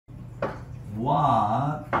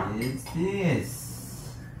What is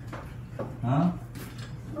this? Huh?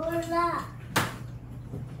 몰라.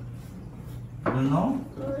 You don't know?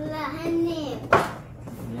 몰라, 한입.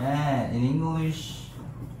 Yeah, in English,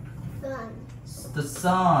 선. it's the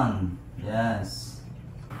sun. Yes.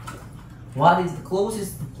 What is the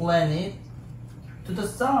closest planet to the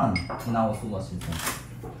sun in our solar system?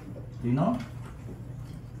 Do you know?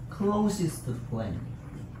 Closest planet.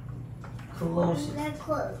 Closest.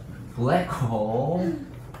 블랙홀. Black hole.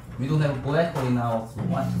 We don't have black hole in our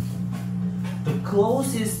solar system. The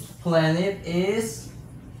closest planet is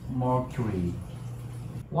Mercury.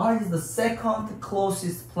 What is the second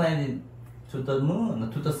closest planet to the moon,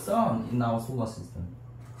 to the sun in our solar system?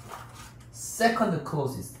 Second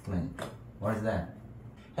closest planet. What is that?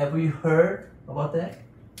 Have you heard about that?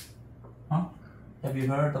 Huh? Have you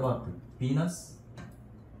heard about Venus?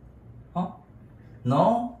 Huh?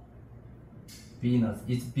 No? Venus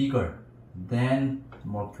is bigger than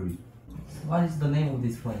Mercury. What is the name of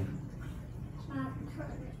this planet?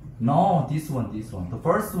 No, this one. The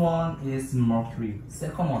first one is Mercury.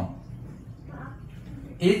 Second one,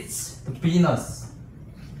 it's the Venus.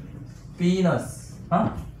 Venus, huh?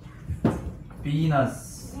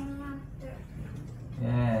 Venus.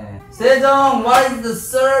 Yeah. Sejong, what is the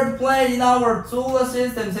third planet in our solar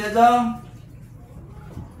system, Sejong?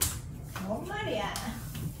 뭔 말이야?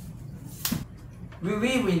 We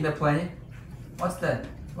live in the planet. What's that?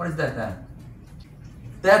 What is that then?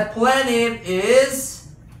 That planet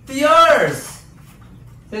is the Earth.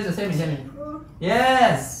 Say me.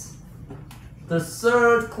 Yes. The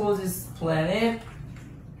third closest planet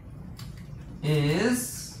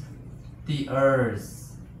is the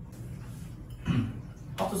Earth.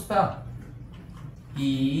 How to spell?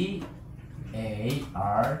 E-A-R-T-H.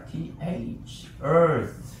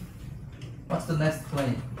 Earth. What's the next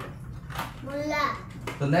planet? 몰라.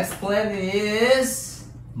 The next planet is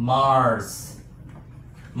Mars.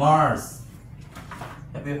 Mars.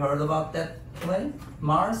 Have you heard about that planet?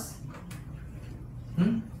 Mars?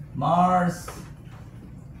 Mars.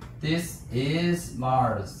 This is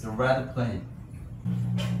Mars, the red planet.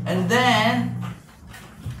 And then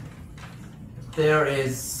there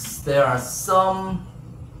are some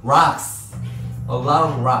rocks, a lot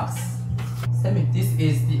of rocks. Sammy, this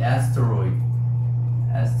is the asteroid.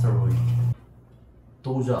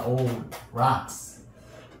 Those are all rocks.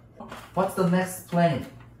 What's the next planet?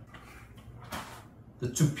 The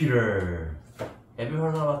Jupiter. Have you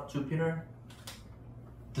heard about Jupiter?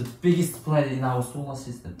 The biggest planet in our solar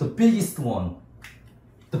system. The biggest one.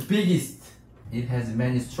 The biggest. It has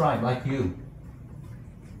many stripes like you.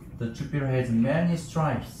 The Jupiter has many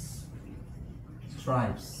stripes.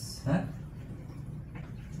 Huh?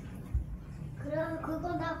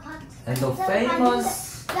 그거 나 봤. And the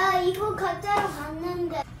famous. 나 이거 가짜로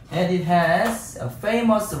봤는데. And it has a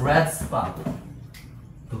famous red spot.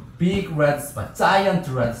 The big red spot, giant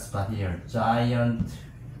red spot here. Giant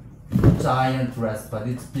red spot.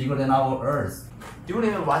 It's bigger than our Earth. Do you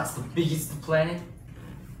remember what's the biggest planet?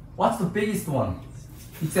 What's the biggest one?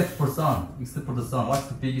 Except for the sun. What's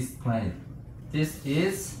the biggest planet? This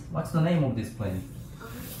is, what's the name of this planet?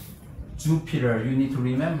 Jupiter. You need to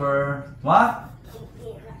remember. What?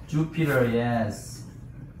 Jupiter, yes.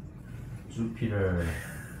 Jupiter.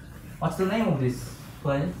 What's the name of this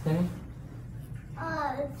planet? Tell me.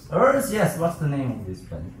 Earth, yes. What's the name of this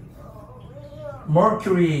planet?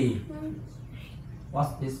 Mercury.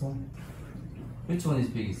 What's this one? Which one is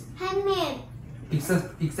biggest? 한입.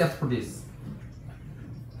 Except for this.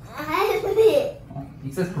 한입.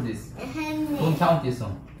 Except for this. 한입. Don't count this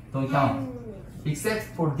one. Don't count.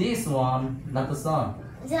 Except for this one, not the sun.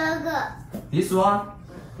 저거. This one?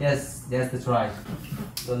 Yes, that's right.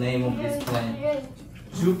 The name of this planet.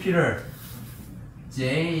 Jupiter.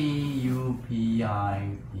 Jupiter.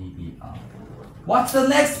 What's the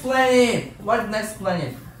next planet? What's the next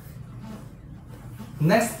planet?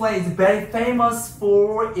 Next planet is very famous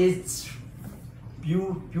for its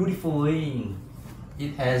beautiful ring.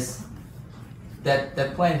 It has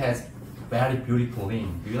that planet has very beautiful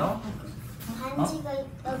ring. Do you know? 반지가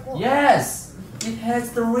있다고. Yes, it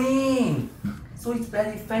has the ring. So it's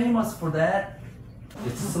very famous for that.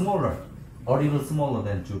 It's smaller, a little smaller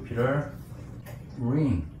than Jupiter.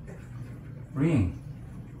 Ring.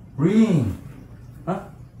 Huh?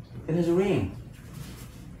 It is a ring.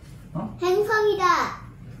 Huh? 행성이다.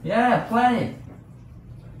 Yeah, planet.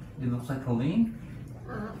 It looks like a ring.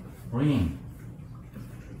 Ring.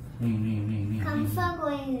 감싸고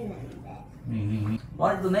있는데. Ring.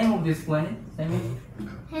 What is the name of this planet? Sammy?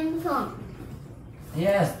 행성.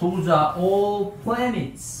 Yes, those are all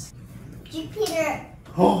planets. Jupiter.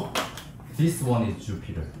 Oh, this one is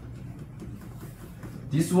Jupiter.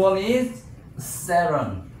 This one is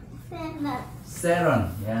Saturn. Seven.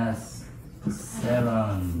 Saturn, yes.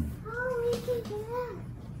 Saturn. Oh, we can do that.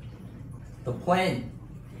 The planet.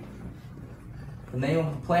 The name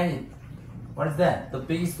of the planet. What is that? The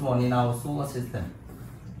biggest one in our solar system.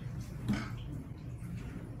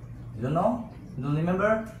 You don't know? You don't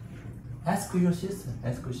remember? Ask your sister.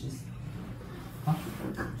 Ask your sister. Huh?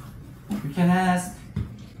 You can ask.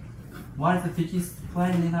 What is the biggest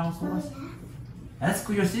planet in our solar system? Ask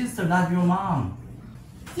your sister, not your mom.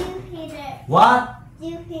 Jupiter. What?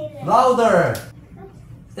 Jupiter. Louder!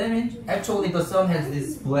 Sammy, actually the sun has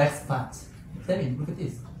this black spot. Sammy, look at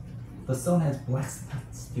this. The sun has black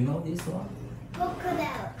spots. Do you know this one?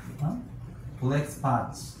 Crocodile. Huh? Black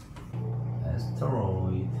spots.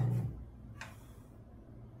 Asteroid.